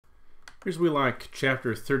Here's we like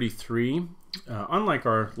chapter 33. Unlike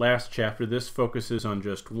our last chapter, this focuses on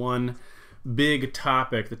just one big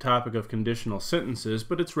topic, the topic of conditional sentences,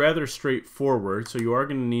 but it's rather straightforward, so you are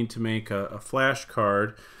going to need to make a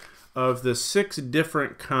flashcard of the 6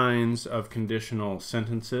 different kinds of conditional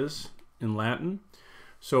sentences in Latin.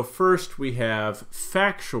 So first we have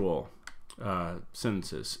factual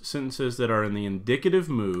sentences that are in the indicative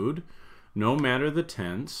mood, no matter the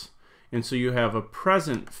tense. And so you have a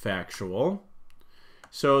present factual,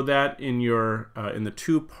 so that in your in the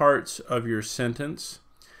 2 parts of your sentence,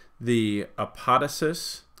 the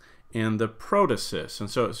apodosis and the protasis. And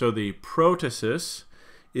so the protasis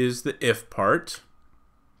is the if part.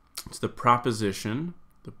 It's the proposition,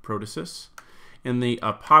 the protasis, and the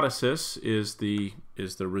apodosis is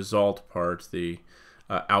the result part, the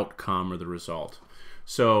outcome or the result.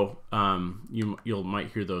 So you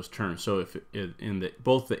might hear those terms. So if in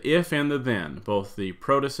both the if and the then, both the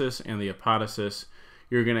protasis and the apodosis,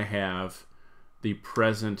 you're going to have the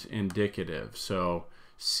present indicative. So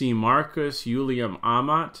si Marcus Juliam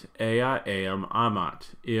amat, ea eam amat.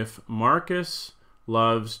 If Marcus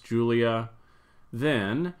loves Julia,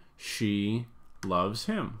 then she loves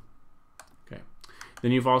him. Okay.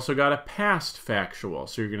 Then you've also got a past factual.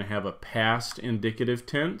 So you're going to have a past indicative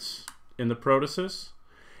tense in the protasis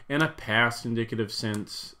and a past indicative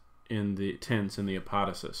tense in the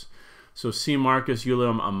apodosis. So si Marcus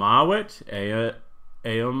Juliam amavit, ea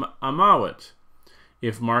eum amavit.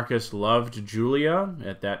 If Marcus loved Julia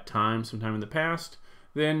at that time, sometime in the past,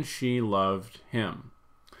 then she loved him.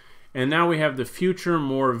 And now we have the future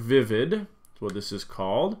more vivid, that's what this is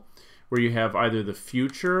called, where you have either the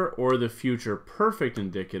future or the future perfect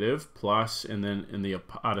indicative plus, and then in the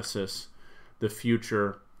apodosis, the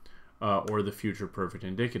future or the future perfect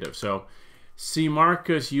indicative. So, si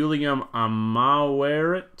Marcus Juliam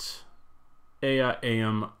amaverit, ea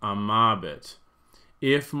eum amabit.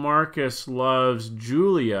 If Marcus loves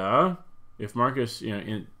Julia, if Marcus,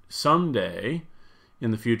 someday in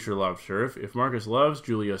the future loves her, if Marcus loves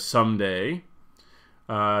Julia someday,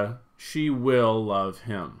 she will love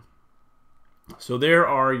him. So there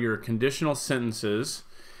are your conditional sentences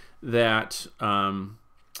that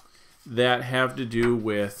that have to do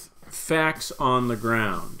with facts on the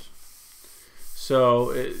ground. So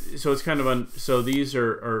it's kind of so these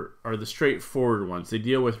are the straightforward ones. They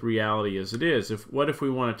deal with reality as it is. What if we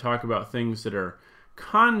want to talk about things that are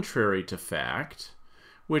contrary to fact,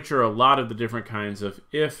 which are a lot of the different kinds of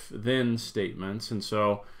if-then statements. And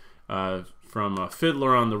so from a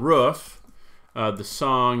Fiddler on the Roof, the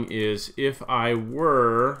song is If I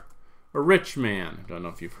Were a Rich Man. I don't know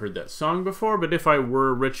if you've heard that song before, but if I were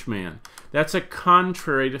a rich man. That's a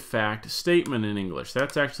contrary to fact statement in English.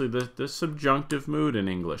 That's actually the subjunctive mood in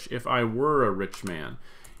English. If I were a rich man.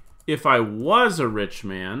 If I was a rich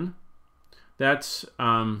man, that's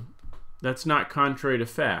not contrary to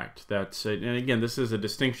fact. And again, this is a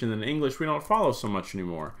distinction that in English we don't follow so much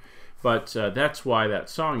anymore. But that's why that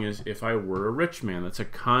song is If I Were a Rich Man. That's a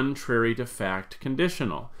contrary to fact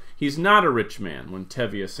conditional. He's not a rich man. When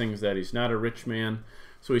Tevye sings that, he's not a rich man.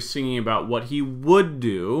 So he's singing about what he would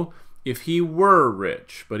do if he were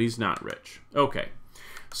rich, but he's not rich. Okay,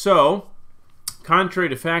 so contrary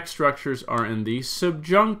to fact structures are in the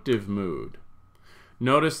subjunctive mood.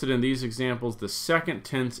 Notice that in these examples, the second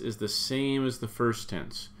tense is the same as the first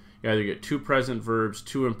tense. You either get 2 present verbs,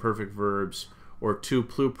 2 imperfect verbs, or 2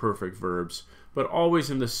 pluperfect verbs, but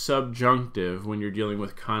always in the subjunctive when you're dealing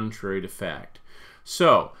with contrary to fact.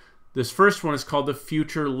 So, this first one is called the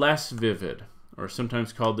future less vivid, or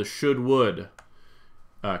sometimes called the should-would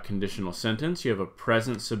conditional sentence. You have a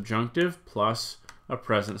present subjunctive plus a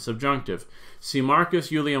present subjunctive. Si Marcus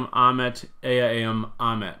Juliam amet, ea eum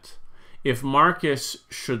amet. If Marcus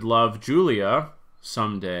should love Julia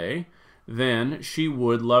someday, then she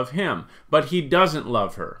would love him. But he doesn't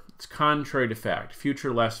love her. It's contrary to fact.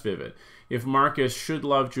 Future less vivid. If Marcus should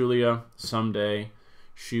love Julia someday,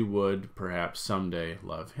 she would perhaps someday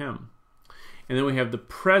love him. And then we have the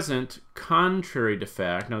present contrary to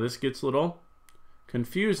fact. Now this gets a little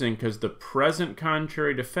confusing because the present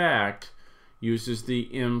contrary to fact uses the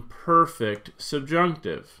imperfect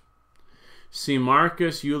subjunctive. Si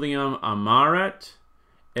Marcus Juliam amaret,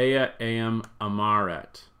 ea eum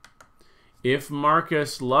amaret. If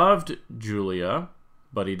Marcus loved Julia,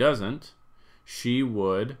 but he doesn't, she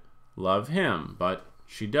would love him, but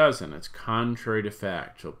she doesn't. It's contrary to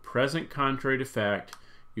fact. So present contrary to fact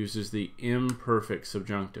uses the imperfect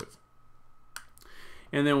subjunctive.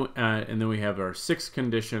 And then we have our 6th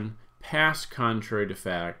condition, past contrary to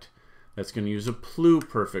fact. That's going to use a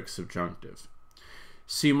pluperfect subjunctive.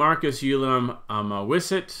 Si Marcus Juliam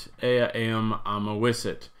amavisit, ea eum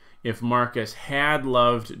amavisit. If Marcus had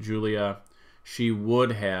loved Julia, she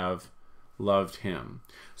would have loved him.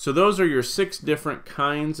 So those are your 6 different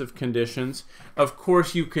kinds of conditions. Of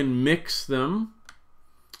course, you can mix them.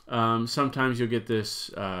 Sometimes you'll get this,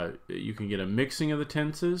 you can get a mixing of the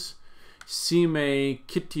tenses. Si me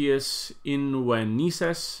citius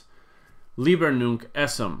invenises, lieber nunc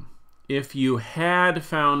essem. If you had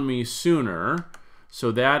found me sooner,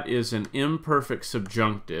 so that is an imperfect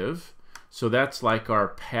subjunctive. So that's like our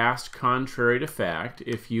past contrary to fact.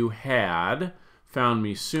 If you had found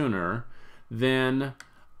me sooner, then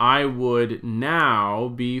I would now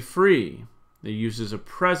be free. It uses a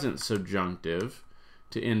present subjunctive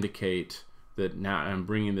to indicate that now I'm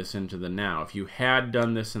bringing this into the now. If you had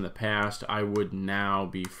done this in the past, I would now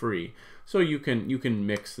be free. So you can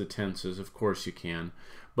mix the tenses, of course you can,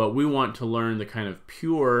 but we want to learn the kind of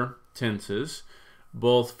pure tenses,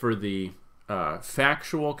 both for the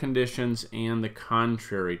factual conditions and the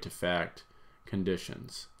contrary to fact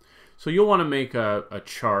conditions. So you'll want to make a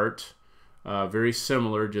chart very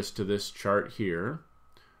similar just to this chart here,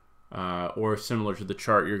 or similar to the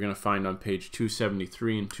chart you're going to find on page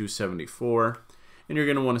 273 and 274. And you're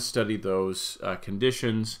going to want to study those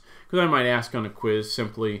conditions, because I might ask on a quiz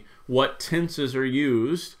simply what tenses are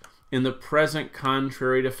used in the present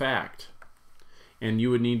contrary to fact. And you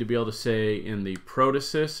would need to be able to say in the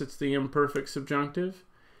protasis it's the imperfect subjunctive,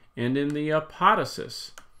 and in the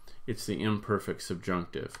apodosis it's the imperfect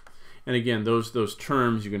subjunctive. And again, those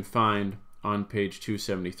terms you can find on page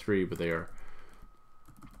 273, but they are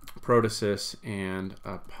protasis and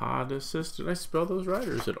apodosis. Did I spell those right,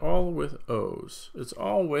 or is it all with O's? It's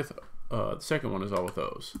all with, the second one is all with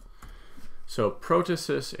O's. So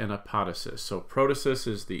protasis and apodosis. So protasis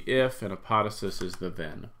is the if, and apodosis is the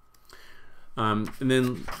then. And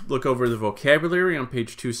then look over the vocabulary on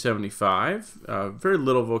page 275. Very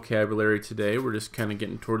little vocabulary today. We're just kind of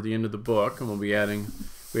getting toward the end of the book, and we'll be adding,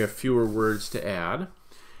 we have fewer words to add.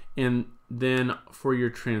 And then for your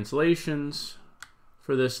translations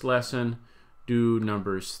for this lesson, do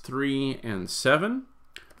numbers 3 and 7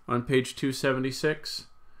 on page 276.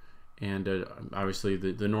 And obviously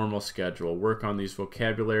the normal schedule. Work on these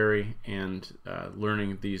vocabulary and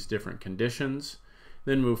learning these different conditions.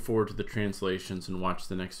 Then move forward to the translations and watch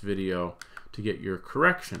the next video to get your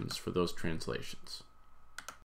corrections for those translations.